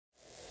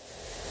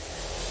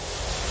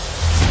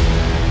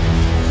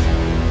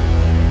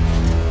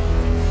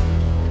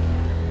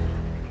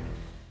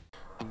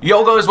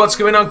Yo guys, what's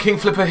going on?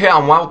 Kingflipper here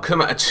and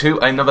welcome to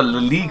another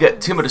Laliga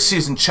Team of the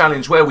Season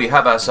Challenge where we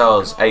have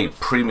ourselves a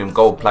premium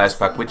gold players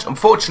pack, which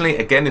unfortunately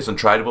again is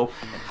untradeable.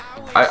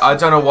 I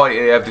don't know why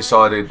EA have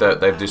decided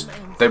that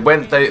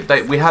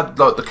we had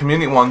like the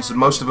community ones,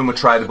 most of them were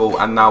tradable,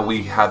 and now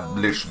we have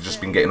literally just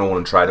been getting all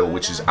untradeable,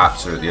 which is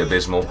absolutely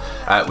abysmal.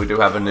 We do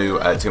have a new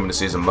Team of the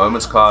Season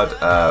Moments card,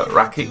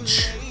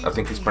 Rakic, I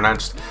think it's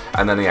pronounced,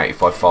 and then the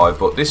 85.5,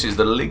 but this is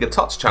the Laliga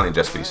TOTS Challenge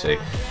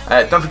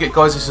SBC. Don't forget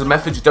guys, this is a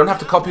method, you don't have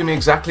to copy me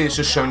exactly, it's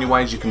just showing you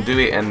ways you can do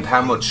it and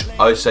how much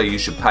I say you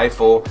should pay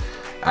for.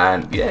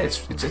 And yeah,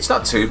 it's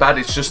not too bad.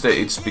 It's just that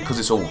it's because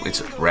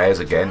it's rares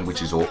again,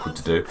 which is awkward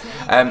to do.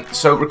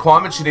 So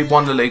requirements: you need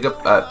one La Liga,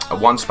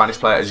 one Spanish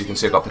player. As you can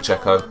see, I've got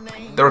Pacheco.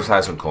 There are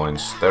 1,000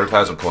 coins. There are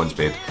 1,000 coins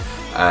bid.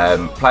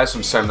 Players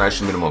from same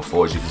nation, minimum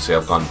 4. As you can see,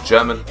 I've gone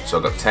German, so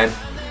I've got 10.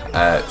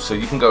 So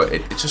you can go.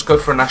 Just go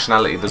for a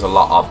nationality. There's a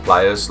lot of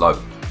players like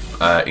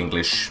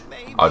English,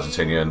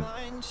 Argentinian,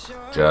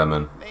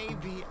 German.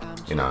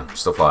 You know,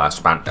 stuff like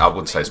that. I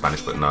wouldn't say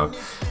Spanish, but no.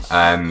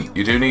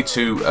 You do need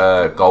 2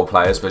 gold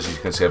players, but as you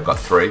can see, I've got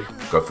 3.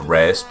 Go for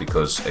rares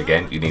because,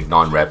 again, you need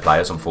 9 rare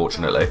players,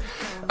 unfortunately.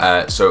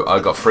 So I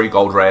got 3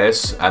 gold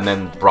rares and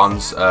then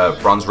bronze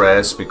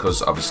rares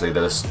because obviously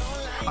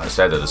I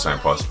say they're the same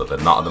price, but they're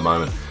not at the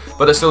moment.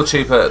 But they're still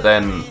cheaper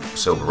than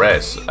silver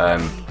rares.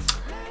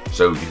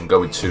 So you can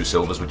go with 2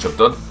 silvers, which I've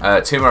done.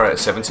 Team are at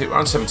 70, we're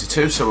on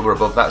 72, so we're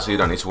above that, so you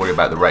don't need to worry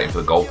about the rating for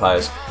the gold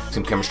players.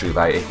 Team chemistry of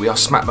 80, we are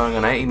smack bang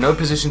on 80, no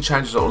position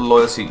changes or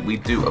loyalty. We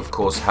do, of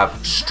course,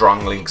 have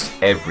strong links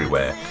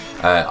everywhere.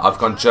 I've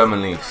gone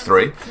German League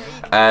 3.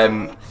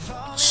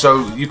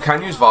 So you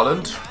can use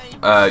Volland,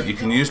 you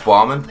can use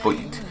Barman, but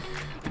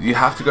you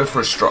have to go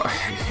for a strike.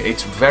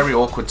 It's very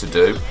awkward to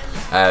do.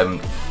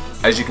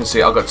 As you can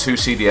see, I've got 2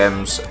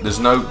 CDMs.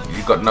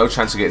 You've got no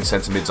chance of getting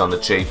centre mids on the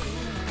cheap.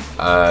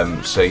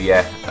 So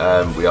yeah,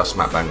 we are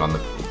smack bang on the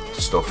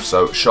stuff.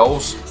 So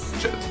Shoals,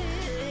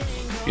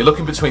 you're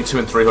looking between 200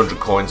 and 300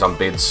 coins on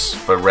bids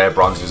for rare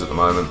bronzes at the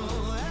moment.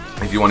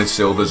 If you wanted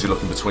silvers, you're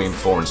looking between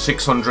 400 and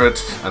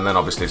 600, and then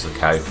obviously it's the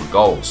K for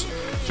golds.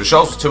 So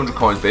Shoals for 200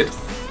 coins bid.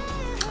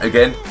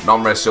 Again,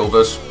 non-rare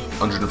silvers,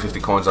 150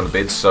 coins on the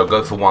bids. So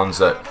go for ones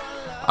that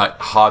are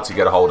hard to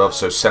get a hold of.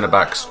 So centre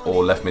backs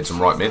or left mids and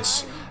right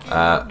mids.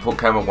 Put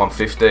Cam at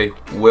 150.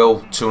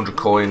 Will 200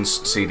 coins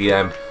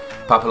CDM.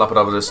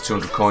 Papalapadopoulos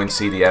 200 coins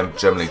CDM,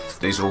 Germany.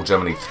 These are all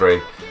Germany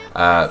 3.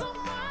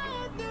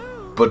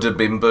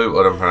 Budabimbu,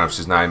 I don't pronounce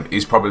his name.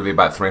 He's probably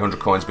about 300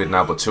 coins bid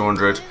now, but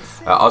 200.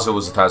 Ozil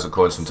was 1,000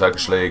 coins from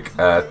Turkish League.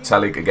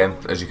 Talik again,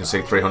 as you can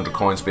see, 300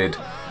 coins bid.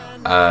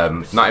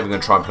 Not even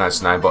going to try and pronounce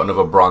his name, but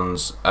another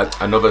bronze,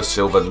 another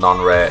silver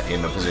non-rare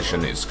in the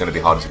position. It's going to be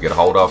harder to get a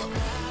hold of.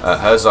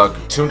 Herzog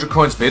 200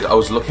 coins bid. I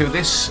was lucky with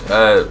this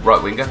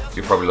right winger.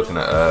 You're probably looking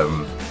at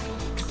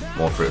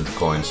more 300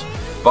 coins.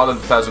 Volland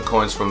 1,000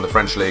 coins from the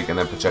French league, and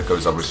then Pacheco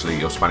is obviously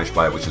your Spanish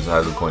player, which is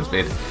 1,000 coins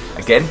bid.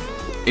 Again,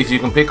 if you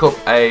can pick up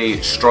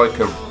a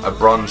striker, a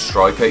bronze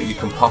striker, you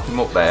can pop him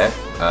up there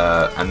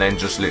and then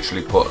just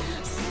literally put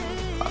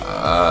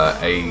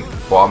a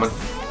Barman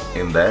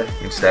in there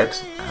instead.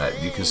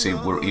 You can see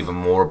we're even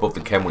more above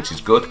the chem, which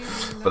is good,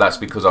 but that's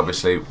because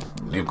obviously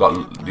you've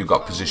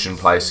got position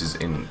places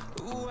in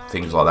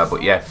things like that.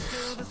 But yeah,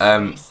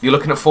 you're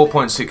looking at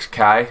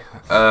 4.6k.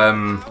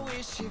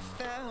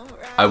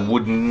 I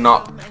would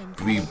not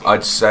be,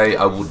 I'd say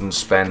I wouldn't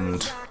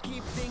spend,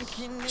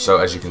 so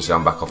as you can see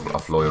I'm back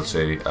off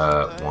loyalty.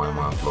 Why am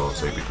I off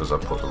loyalty? Because I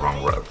put the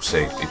wrong row.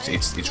 See,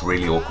 it's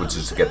really awkward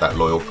just to get that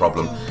loyal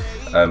problem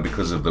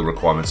because of the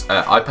requirements.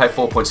 I pay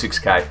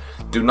 4.6k,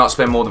 do not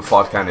spend more than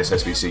 5k in this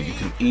SBC. You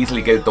can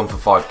easily get it done for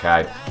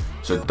 5k,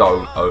 so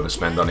don't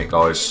overspend on it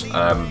guys.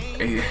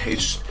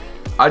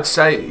 I'd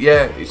say,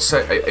 yeah,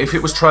 if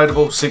it was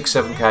tradable,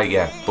 6-7k,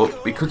 yeah.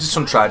 But because it's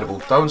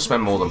untradeable, don't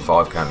spend more than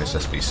 5k in this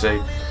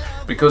SBC.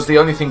 Because the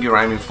only thing you're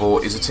aiming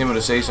for is a team of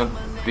the season.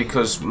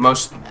 Because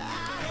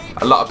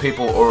a lot of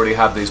people already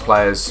have these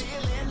players.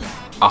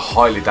 I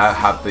highly doubt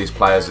have these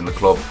players in the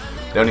club.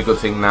 The only good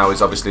thing now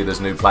is obviously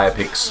there's new player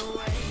picks,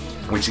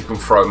 which you can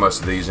throw most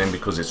of these in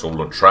because it's all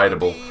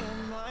untradeable.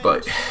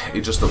 But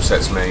it just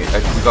upsets me.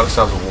 We've got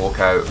ourselves a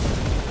walkout.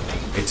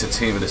 It's a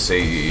team of the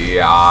season.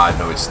 Yeah,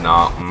 no, it's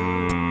not.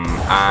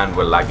 And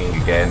we're lagging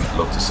again.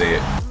 Love to see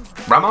it.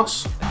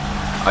 Ramos?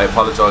 I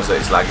apologise that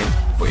it's lagging,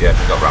 but yeah,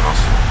 we got Ramos.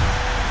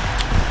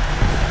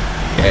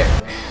 Yeah,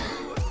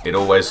 it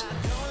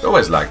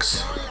always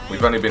lags.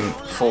 We've only been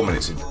 4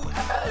 minutes in.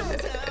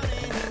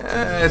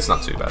 It's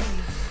not too bad.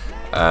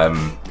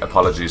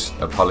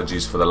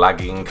 Apologies for the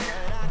lagging.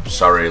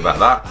 Sorry about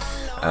that.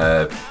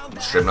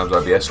 Streamlabs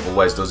OBS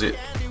always does it,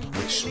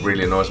 which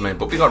really annoys me.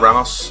 But we got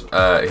Ramos.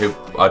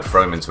 I'd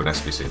throw him into an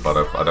SBC, but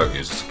I don't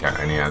use this account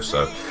anyhow.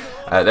 So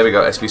there we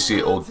go.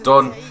 SBC all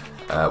done.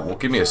 Well,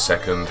 give me a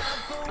second.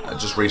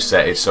 Just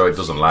reset it so it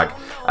doesn't lag.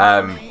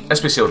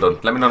 SBC all done.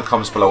 Let me know in the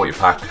comments below what you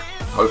pack.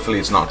 Hopefully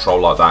it's not a troll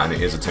like that and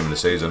it is a team of the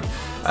season.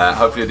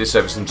 Hopefully I did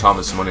save you some time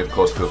and some money. Of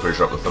course, feel free to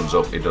drop the thumbs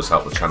up. It does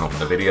help the channel and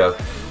the video.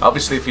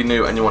 Obviously, if you're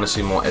new and you want to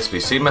see more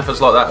SBC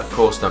methods like that, of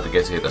course, don't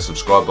forget to hit that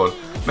subscribe button.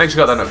 Make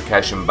sure you got that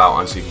notification bell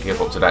on so you can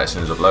keep up to date as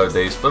soon as I upload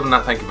these. But other than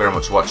that, thank you very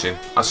much for watching.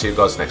 I'll see you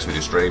guys next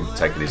video stream.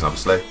 Take it easy,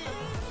 obviously.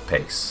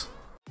 Peace.